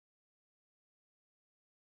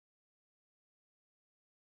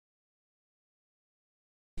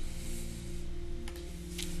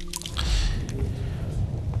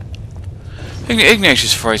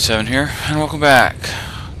Ignatius 487 here, and welcome back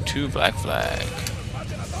to Black Flag.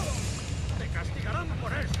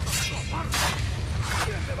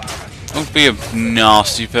 Don't be a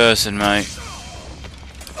nasty person, mate.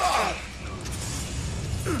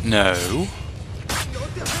 No.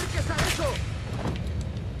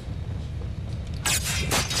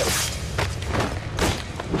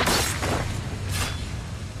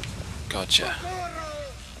 Gotcha.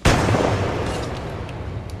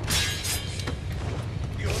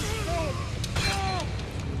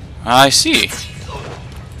 I see.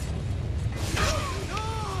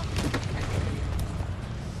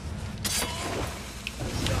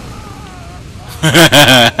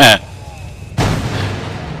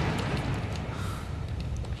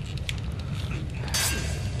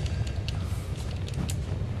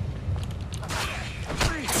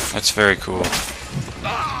 That's very cool.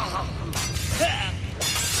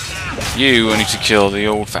 You need to kill the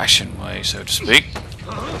old-fashioned way, so to speak.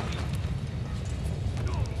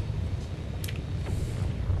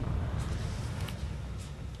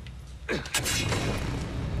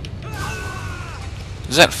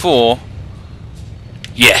 Is that full?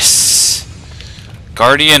 Yes!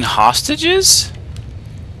 Guardian hostages?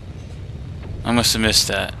 I must have missed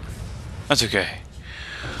that. That's okay.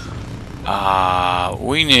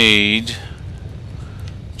 We need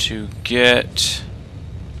to get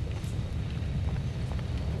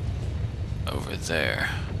over there.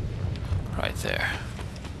 Right there.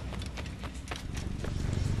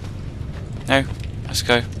 No, let's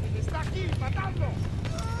go.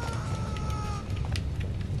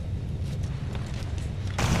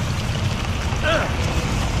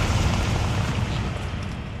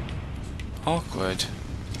 Awkward.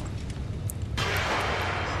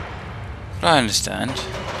 But I understand.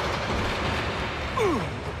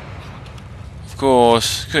 Of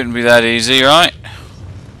course, couldn't be that easy, right?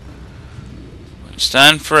 Wouldn't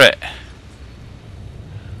stand for it.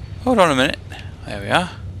 Hold on a minute. There we are.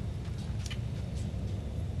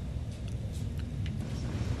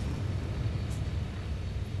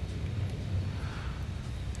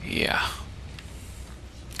 Yeah.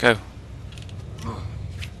 Go.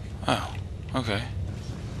 Oh, okay.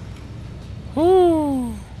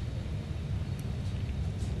 Woo.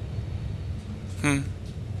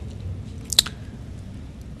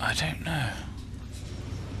 I don't know.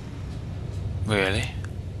 Really?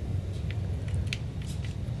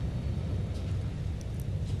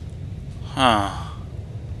 Huh.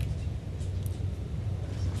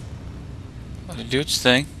 Let it do its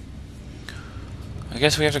thing. I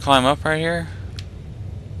guess we have to climb up right here?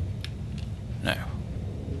 No.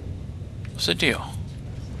 What's the deal?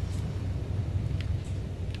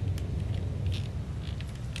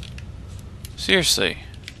 Seriously.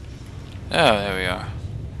 Oh, there we are.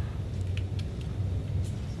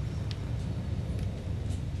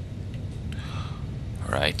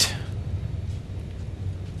 Right.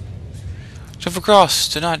 Jump across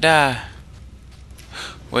to not die.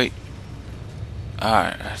 Wait.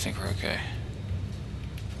 Alright, I think we're okay.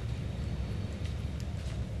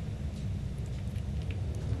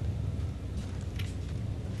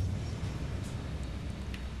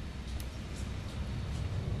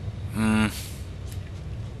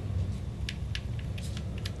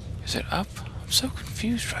 Is it up? I'm so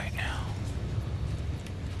confused right now.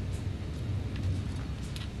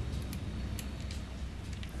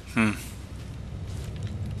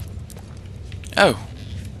 Oh,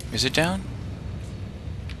 is it down?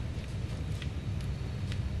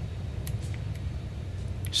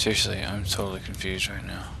 Seriously, I'm totally confused right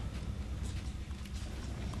now.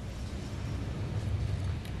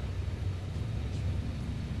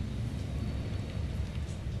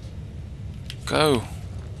 Go.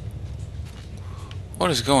 What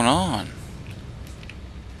is going on?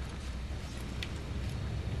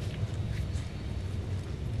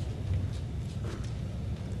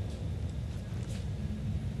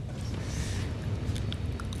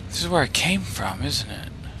 This is where it came from, isn't it?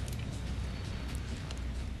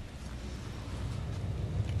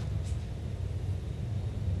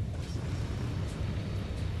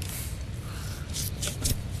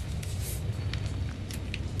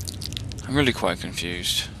 I'm really quite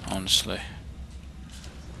confused, honestly.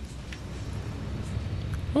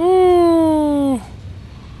 Ooh!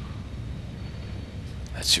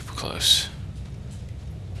 That's super close.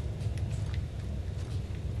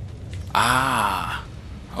 Ah!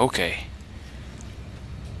 Okay.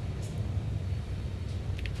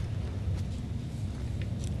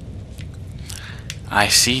 I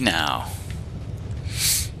see now.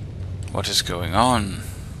 What is going on?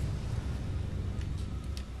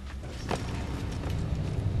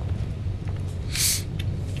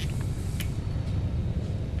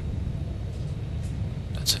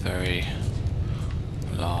 very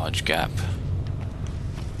large gap.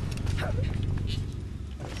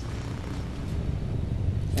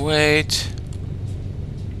 Wait.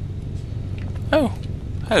 Oh,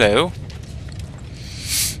 hello.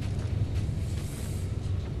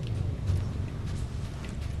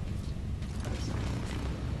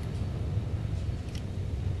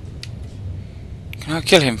 Can I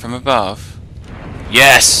kill him from above?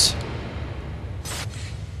 Yes!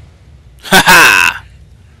 Haha!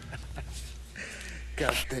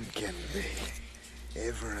 Captain Kennedy,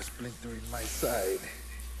 ever a splinter in my side.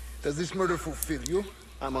 Does this murder fulfill you?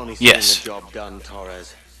 I'm only seeing Yes. the job done,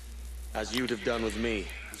 Torres. As you'd have done with me.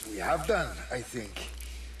 As we have done, I think.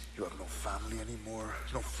 You have no family anymore,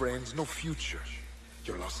 no friends, no future.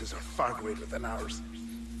 Your losses are far greater than ours.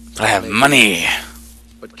 I have money.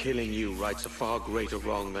 But killing you rights a far greater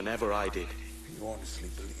wrong than ever I did. You honestly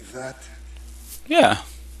believe that? Yeah.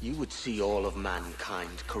 You would see all of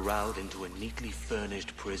mankind corralled into a neatly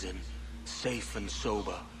furnished prison, safe and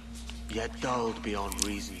sober, yet dulled beyond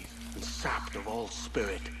reason and sapped of all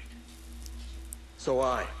spirit. So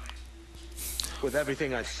I, with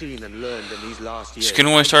everything I've seen and learned in these last years, Skin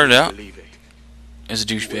when I started out believe it. as a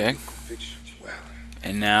douchebag, Well,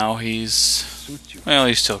 and now he's, well,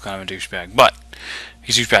 he's still kind of a douchebag, but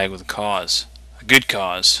he's a douchebag with a cause, a good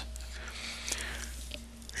cause.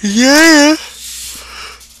 Yeah.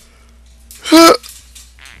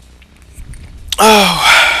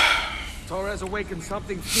 Oh. Torres awakened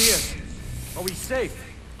something fierce. Are we safe?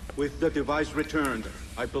 With the device returned,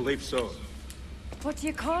 I believe so. What do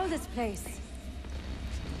you call this place?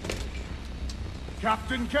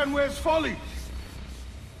 Captain Kenway's Folly!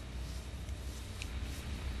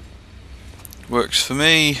 Works for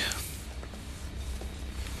me.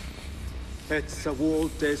 Hetzawol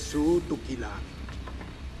Tesu Tukilan.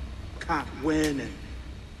 Katwenen.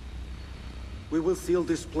 We will seal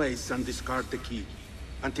this place and discard the key.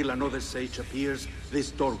 Until another sage appears,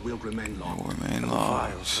 this door will remain locked.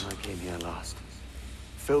 Files when I came here last.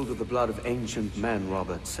 Filled with the blood of ancient men,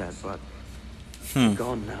 Robert said, but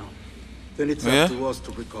gone now. Then it's Yeah? up to us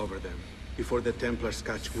to recover them, before the Templars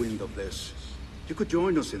catch wind of this. You could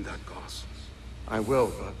join us in that cause. I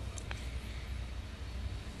will, but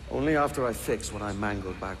only after I fix what I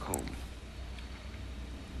mangled back home.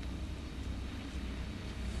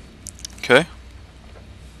 Okay.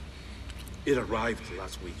 It arrived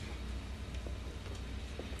last week.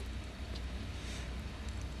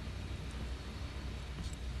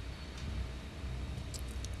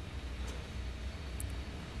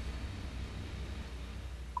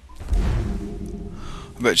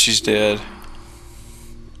 I bet she's dead.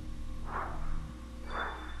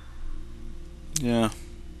 Yeah.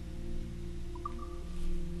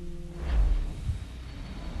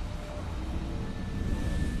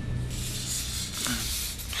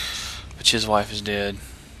 But his wife is dead.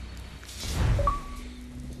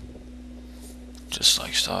 Just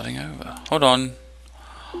like starting over. Hold on.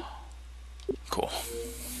 Cool.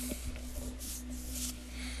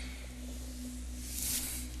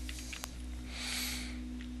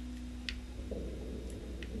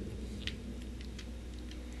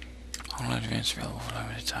 Online advance available for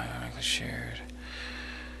limited time. Automatically shared.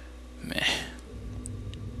 Meh.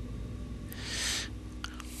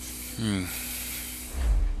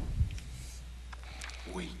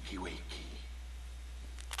 Wakey, wakey.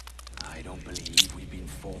 I don't believe we've been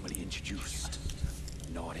formally introduced.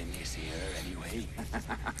 Not in this here, anyway.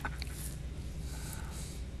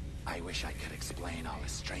 I wish I could explain all the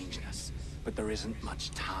strangeness, but there isn't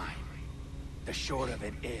much time. The short of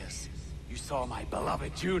it is, you saw my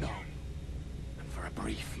beloved Juno. And for a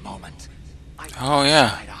brief moment, I Oh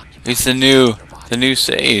yeah. I'd occupy He's the body. new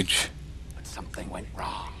sage. But something went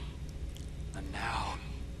wrong. And now,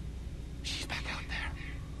 she's back out there,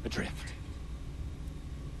 adrift.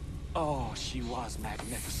 Oh, she was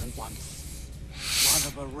magnificent once. One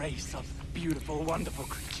of a race of beautiful, wonderful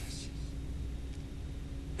creatures.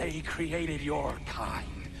 They created your kind.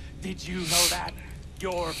 Did you know that?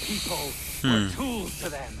 Your people were tools to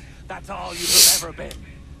them. That's all you have ever been.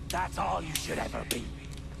 That's all you should ever be.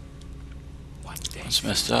 One day, That's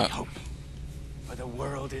messed up. hope. For the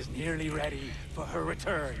world is nearly ready for her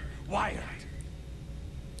return. Wired.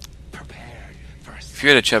 Prepared for a If you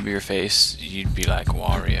had a chubbier face, you'd be like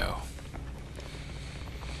Wario.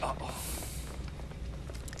 Uh-oh.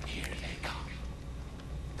 Here they come.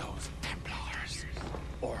 Those Templars.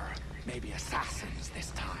 Or maybe assassins this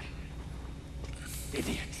time.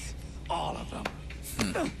 Idiots. All of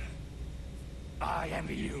them. I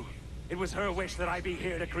envy you. It was her wish that I be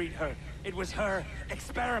here to greet her. It was her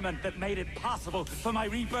experiment that made it possible for my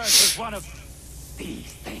rebirth as one of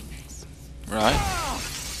these things. Right?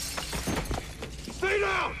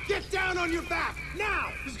 down! Get down on your back!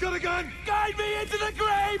 Now! He's got a gun! Guide me into the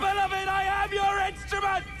grave, beloved! I am your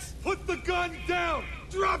instrument! Put the gun down!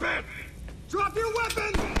 Drop it! Drop your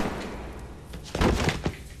weapon!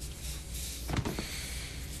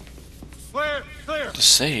 Clear! Clear! The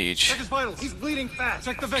sage. Check his vitals. He's bleeding fast.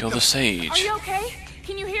 Check the victim. Kill the sage. Are you okay?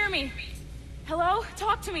 Can you hear me? Hello?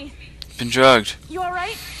 Talk to me. Been drugged. You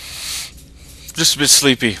alright? Just a bit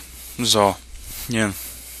sleepy. That's all. Yeah.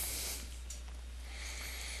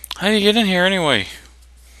 How do you get in here anyway?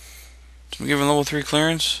 Did we give him level 3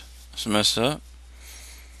 clearance? That's messed up.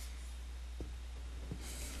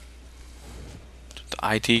 The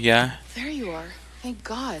IT guy. There you are. Thank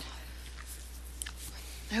God.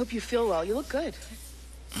 I hope you feel well. You look good.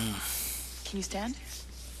 Can you stand?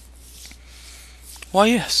 Why,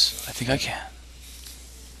 yes. I think I can.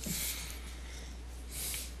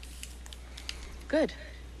 Good.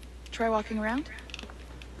 Try walking around.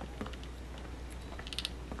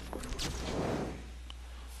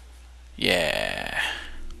 Yeah.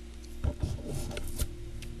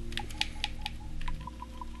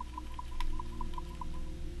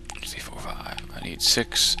 Three, 4, 5. I need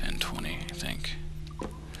 6 and 20, I think.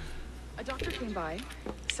 A doctor came by,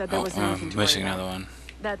 said there Oh, was nothing to worry missing about. another one.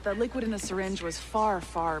 That the liquid in the syringe was far,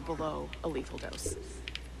 far below a lethal dose.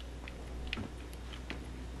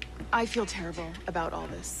 I feel terrible about all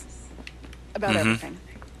this. About everything.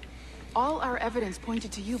 All our evidence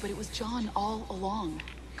pointed to you, but it was John all along.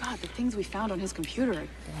 God, the things we found on his computer.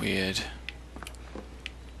 Weird.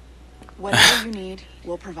 Whatever you need,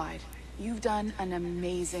 we'll provide. You've done an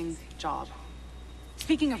amazing job.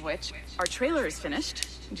 Speaking of which, our trailer is finished.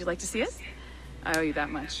 Would you like to see it? I owe you that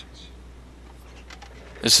much.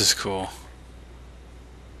 This is cool.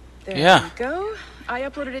 There Yeah. you go. I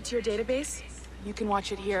uploaded it to your database. You can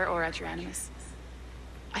watch it here or at your Animus.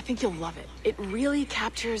 I think you'll love it. It really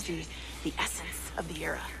captures the essence of the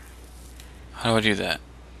era. How do I do that?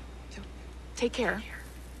 So, take care.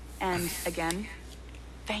 And again,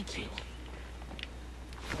 thank you.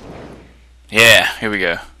 Yeah, here we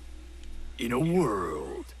go. In a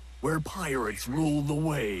world where pirates rule the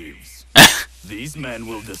waves, these men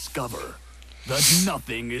will discover that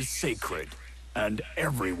nothing is sacred and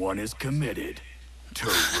everyone is committed to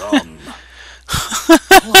rum,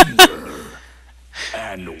 plunder,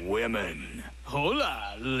 and women.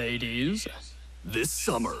 Hola, ladies. This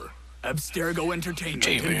summer, Abstergo Entertainment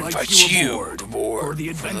Entertainment invites invites you you aboard aboard for the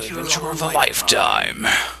adventure of a lifetime.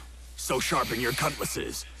 So sharpen your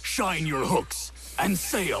cutlasses, shine your hooks, and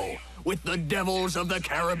sail with the devils of the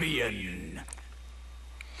Caribbean.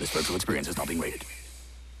 This virtual experience is not being rated.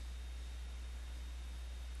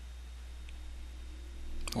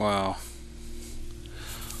 Wow.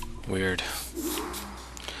 Weird.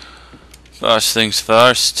 First things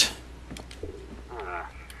first. And,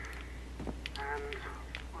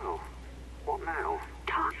 well, what now?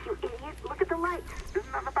 Gosh, you idiot! Look at the lights!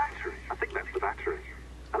 Isn't that the battery? I think that's the battery.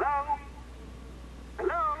 Hello?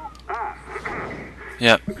 Hello? Ah.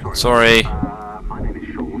 Yep. Sorry. My name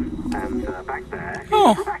is Sean, and back there is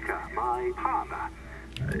Oh. Rebecca, my partner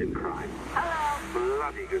in crime. Hello!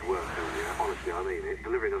 Bloody good work, Sylvia. Honestly, I mean it.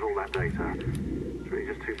 Delivering us all that data. It's really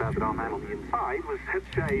just too bad that our man on the inside was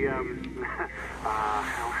such a,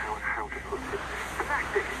 how to put it?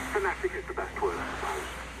 Fanatic. Fanatic is the best word, I suppose.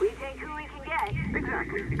 We take who we can get.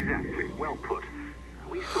 Exactly. Well put.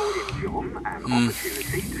 We saw in John an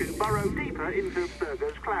opportunity to burrow deeper into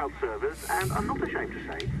Abstergo's cloud servers, and I'm not ashamed to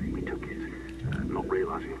say we took it. Not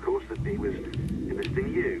realising, of course, that he was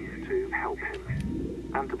enlisting you to help him.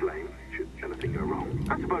 And to blame, should anything go wrong.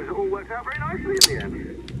 I suppose it all worked out very nicely in the end.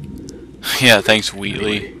 Yeah, thanks,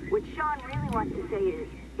 Wheatley. What Sean really wants to say is,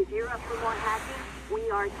 if you're up for more hacking, we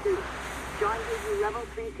are too. John gives you level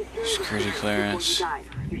 3 Security clearance. before you die.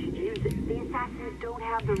 You should use it. The assassins don't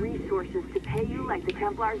have the resources to pay you like the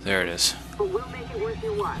Templars. There it is. But we'll make it worth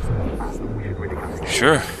your while. We should really go.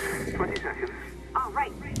 Sure. 20 seconds. All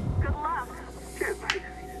right. Good luck. Cheers, mate.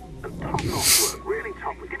 Top-notch work. Really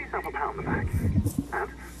top. Give yourself a pat on the back. And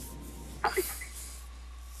happy.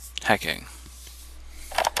 Hacking.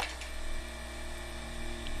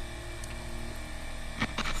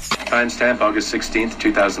 Timestamp August 16th,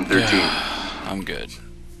 2013. I'm good.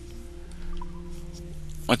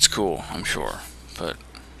 It's cool, I'm sure, but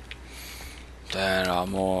there are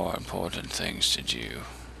more important things to do.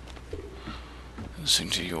 Listen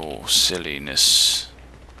to your silliness.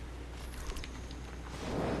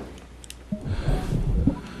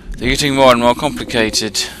 They're getting more and more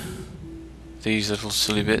complicated, these little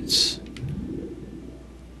silly bits.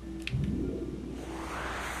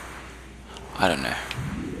 I don't know.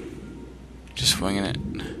 Just winging it.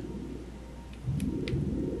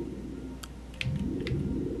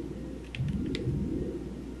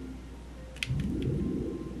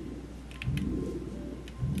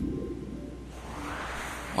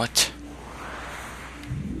 What?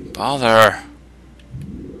 Bother.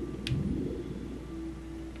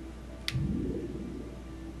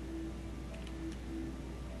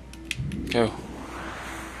 Go.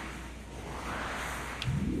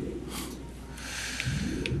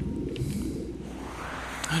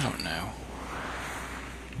 I don't know.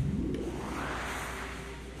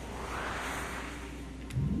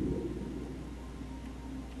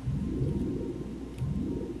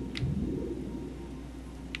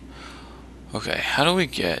 Okay, how do we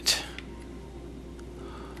get...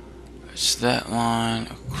 It's that line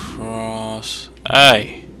across...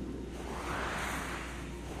 Hey!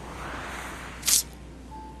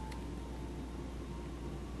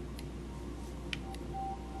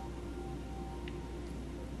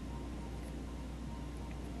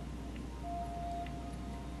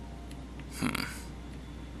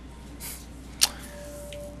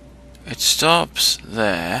 It stops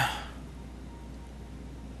there.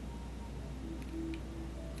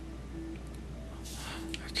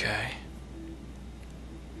 Okay.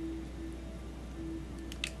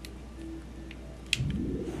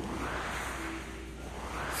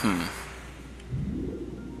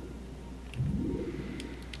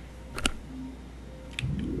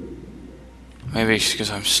 Maybe it's because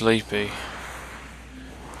I'm sleepy.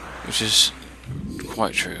 Which is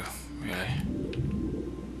quite true, really.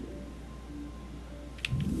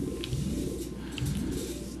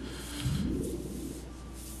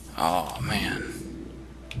 Oh, man.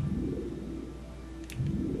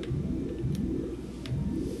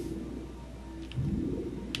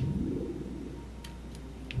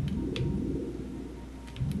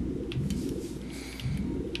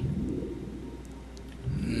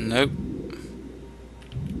 Nope.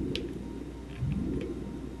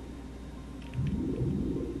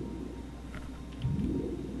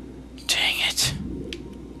 Dang it.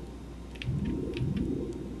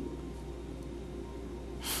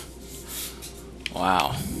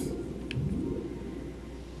 Wow.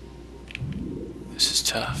 This is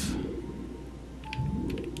tough.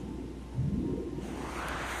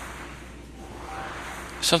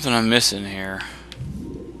 Something I'm missing here.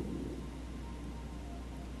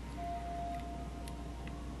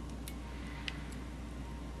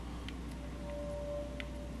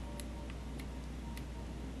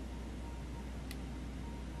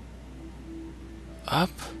 Up?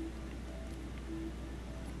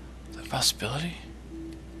 The possibility?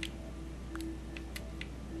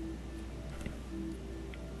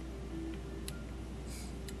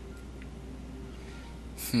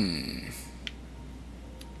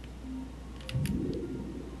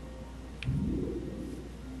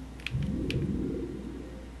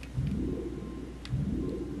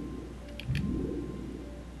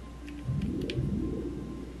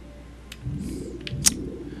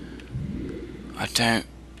 I don't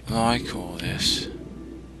like all this.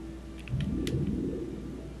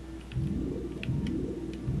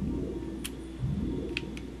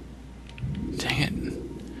 Dang it.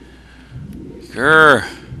 Grr.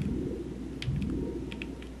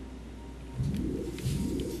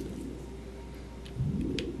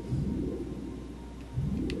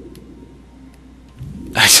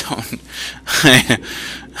 I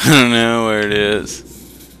don't know where it is.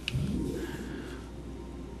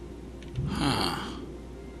 Huh.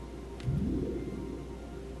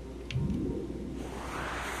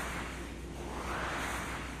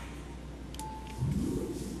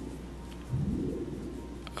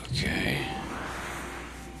 Okay.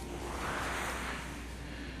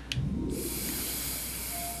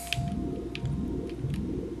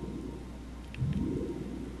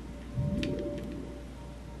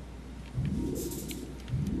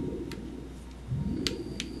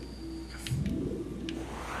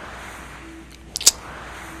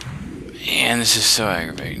 Man, this is so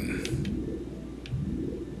aggravating.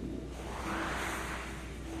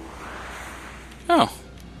 Oh.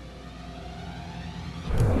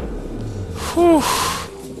 Whew.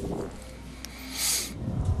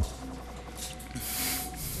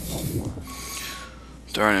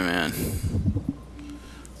 Darn it, man.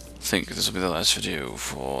 I think this will be the last video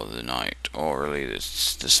for the night, or really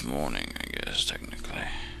this morning, I guess, technically.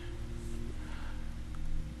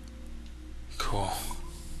 Cool.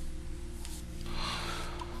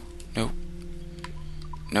 Nope.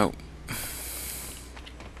 Nope.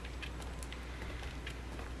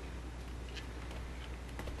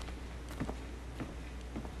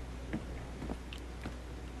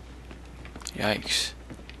 Yikes.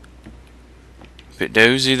 Bit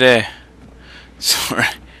dozy there. Sorry.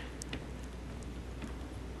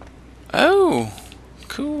 Oh,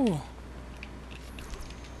 cool.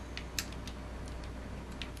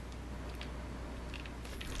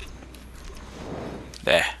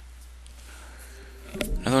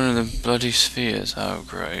 bloody spheres. Oh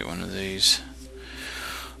great, one of these.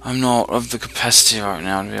 I'm not of the capacity right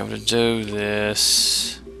now to be able to do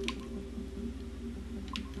this.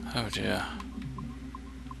 Oh dear.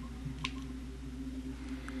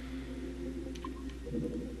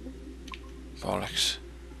 Bollocks.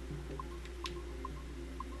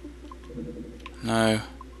 No.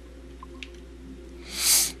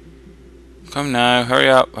 Come now,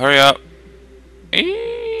 hurry up, hurry up. Eee!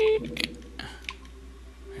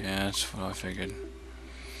 Yeah, that's what I figured.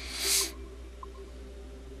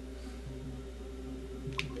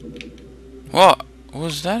 What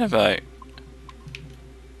was that about?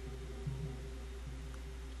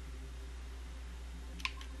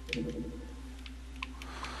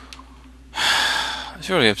 It's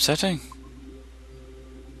really upsetting.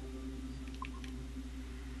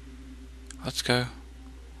 Let's go.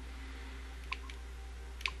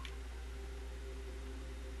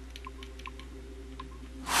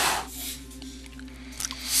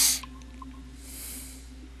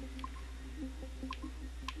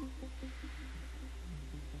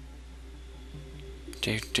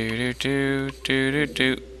 Do do do do do do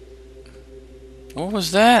do. What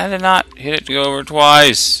was that? I did not hit it to go over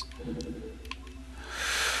twice.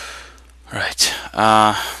 Right.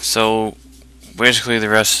 So basically the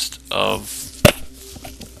rest of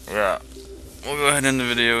we'll go ahead and end the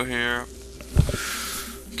video here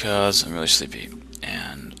because I'm really sleepy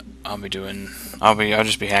and I'll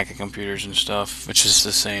just be hacking computers and stuff, which is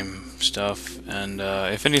the same stuff. And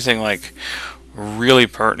if anything like really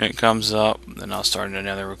pertinent comes up, then I'll start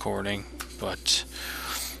another recording, but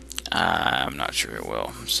I'm not sure it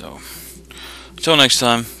will. So until next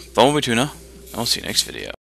time, follow me tuna, and I'll see you next video.